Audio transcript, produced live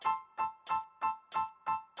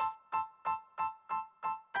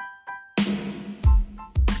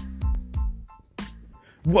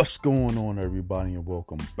What's going on, everybody, and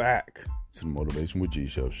welcome back to the Motivation with G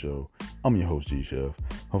Chef show. I'm your host, G Chef.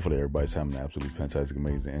 Hopefully, everybody's having an absolutely fantastic,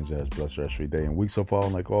 amazing, and just blessed rest-free day and week so far.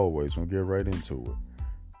 And like always, we'll get right into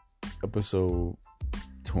it. Episode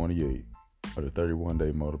 28 of the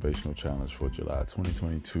 31-day motivational challenge for July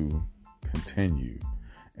 2022 continued.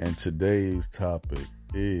 And today's topic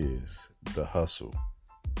is the hustle.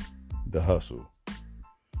 The hustle.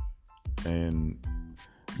 And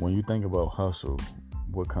when you think about hustle,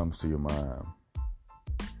 what comes to your mind?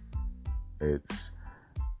 It's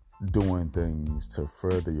doing things to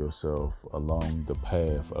further yourself along the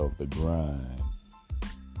path of the grind.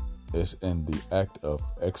 It's in the act of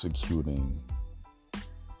executing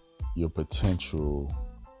your potential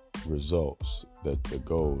results, that the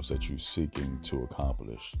goals that you're seeking to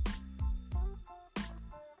accomplish.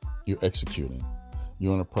 You're executing.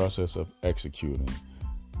 You're in the process of executing.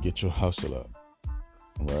 Get your hustle up,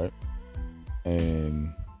 right?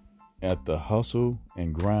 And at the hustle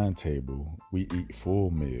and grind table, we eat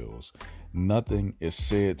full meals. Nothing is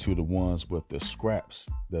said to the ones with the scraps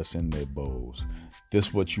that's in their bowls. This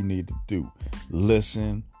is what you need to do.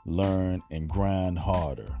 Listen, learn, and grind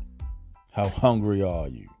harder. How hungry are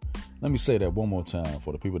you? Let me say that one more time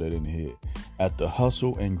for the people that didn't hear it. At the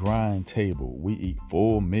hustle and grind table, we eat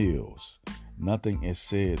full meals. Nothing is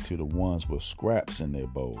said to the ones with scraps in their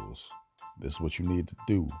bowls. This is what you need to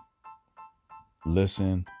do.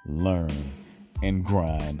 Listen, learn, and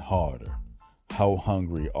grind harder. How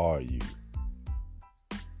hungry are you?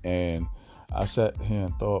 And I sat here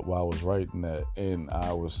and thought while I was writing that, and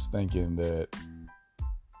I was thinking that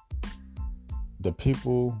the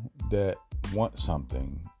people that want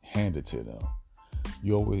something handed to them,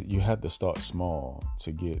 you have to start small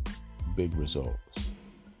to get big results.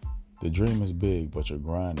 The dream is big, but your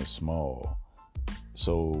grind is small.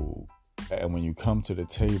 So, and when you come to the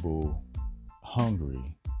table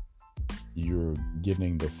hungry, you're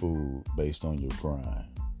getting the food based on your grind,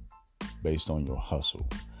 based on your hustle.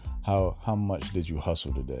 How much did you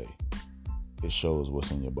hustle today? It shows what's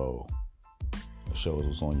in your bowl. It shows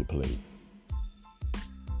what's on your plate.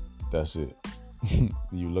 That's it.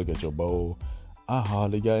 You look at your bowl. I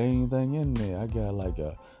hardly got anything in there. I got like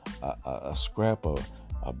a scrap of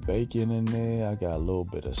bacon in there. I got a little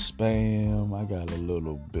bit of Spam. I got a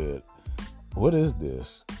little bit. What is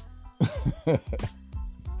this?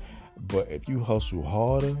 But if you hustle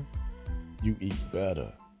harder, you eat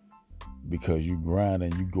better because you grind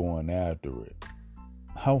and you going after it.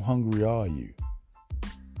 How hungry are you?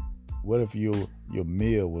 What if your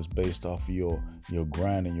meal was based off of your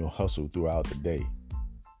grind and your hustle throughout the day?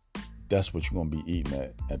 That's what you're going to be eating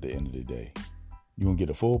at the end of the day. You going to get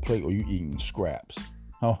a full plate or you eating scraps?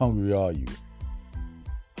 How hungry are you?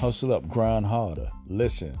 Hustle up, grind harder,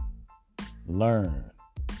 listen, learn,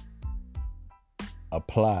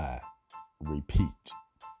 apply, repeat.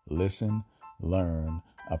 Listen, learn,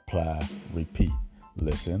 apply, repeat.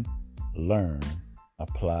 Listen, learn,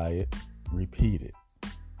 apply it, repeat it.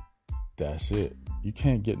 That's it. You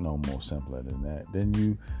can't get no more simpler than that.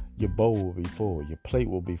 Then your bowl will be full, your plate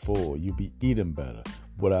will be full, you'll be eating better.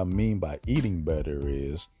 What I mean by eating better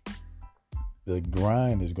is the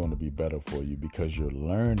grind is going to be better for you because you're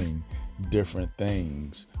learning different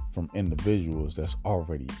things from individuals that's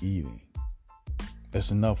already eating.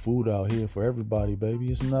 There's enough food out here for everybody, baby.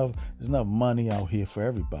 There's enough money out here for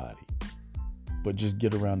everybody. But just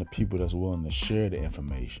get around the people that's willing to share the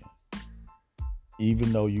information.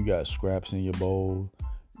 Even though you got scraps in your bowl,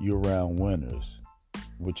 you're around winners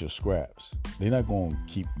with your scraps. They're not going to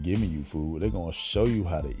keep giving you food. They're going to show you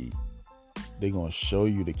how to eat. They're going to show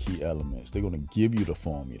you the key elements. They're going to give you the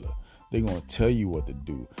formula. They're going to tell you what to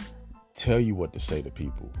do, tell you what to say to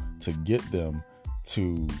people to get them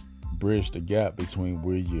to bridge the gap between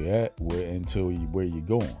where you're at where you're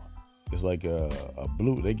going. It's like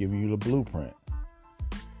they're giving you the blueprint.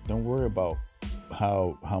 Don't worry about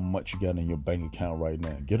how much you got in your bank account right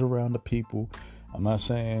now. Get around the people. I'm not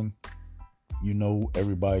saying you know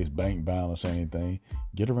everybody's bank balance or anything.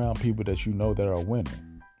 Get around people that you know that are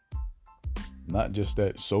winning. Not just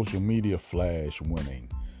that social media flash winning.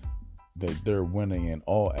 That they're winning in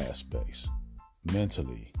all aspects.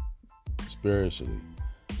 Mentally, spiritually,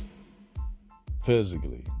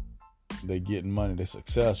 physically. They're getting money. They're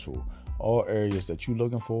successful. All areas that you're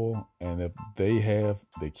looking for, and if they have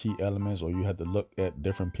the key elements, or you have to look at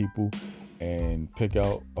different people and pick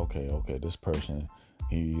out, okay, this person,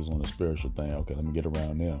 he's on the spiritual thing. Okay, let me get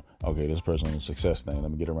around them. Okay, this person on the success thing.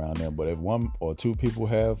 Let me get around them. But if one or two people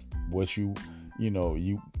have what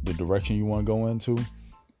the direction you want to go into,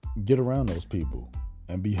 get around those people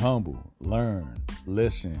and be humble. Learn,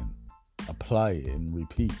 listen, apply it, and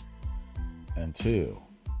repeat until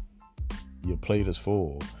your plate is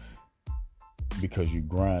full because you're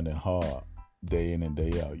grinding hard day in and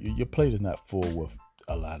day out. Your plate is not full with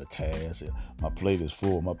a lot of tasks. My plate is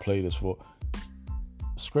full. My plate is full.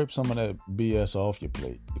 Scrape some of that BS off your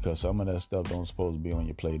plate, because some of that stuff don't supposed to be on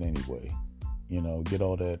your plate anyway. Get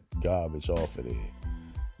all that garbage off of there.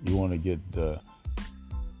 You want to get the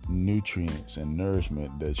nutrients and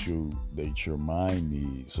nourishment that your mind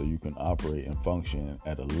needs, so you can operate and function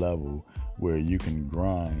at a level where you can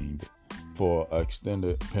grind for an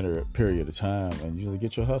extended period of time, and you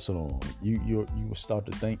get your hustle on. You will start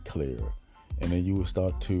to think clearer, and then you will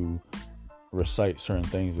start to recite certain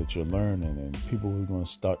things that you're learning, and people are going to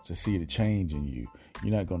start to see the change in you.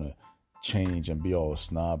 You're not going to change and be all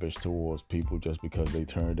snobbish towards people just because they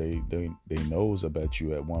turn they nose up at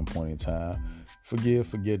you at one point in time.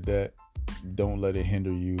 Forget that. Don't let it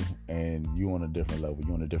hinder you, and you on a different level.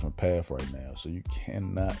 You're on a different path right now, so you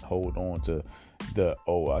cannot hold on to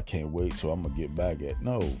I can't wait till I'm gonna get back at.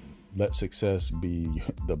 No, let success be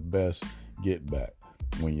the best get back.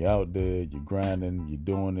 When you're out there, you're grinding, you're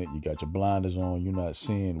doing it, you got your blinders on, you're not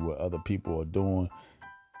seeing what other people are doing,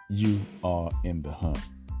 you are in the hunt.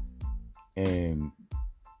 And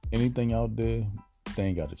anything out there, they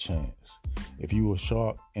ain't got a chance. If you a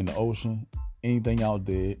shark in the ocean, anything out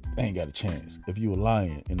there, they ain't got a chance. If you a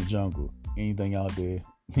lion in the jungle, anything out there,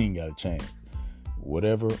 they ain't got a chance.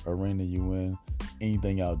 Whatever arena you in,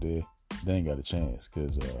 anything out there, they ain't got a chance,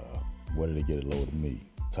 because where did they get a load of me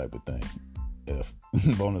type of thing. If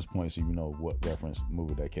bonus points, if you know what reference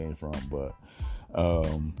movie that came from. But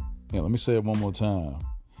let me say it one more time.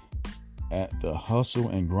 At the hustle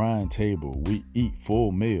and grind table, we eat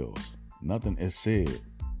full meals. Nothing is said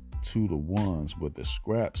to the ones with the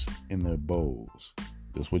scraps in their bowls.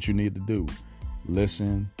 That's what you need to do.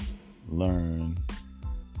 Listen, learn,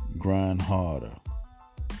 grind harder.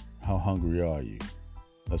 How hungry are you?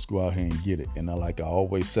 Let's go out here and get it. And like I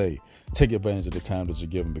always say, take advantage of the time that you're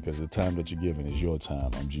given, because the time that you're given is your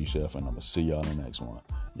time. I'm G Chef, and I'm going to see y'all in the next one.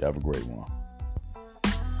 You have a great one.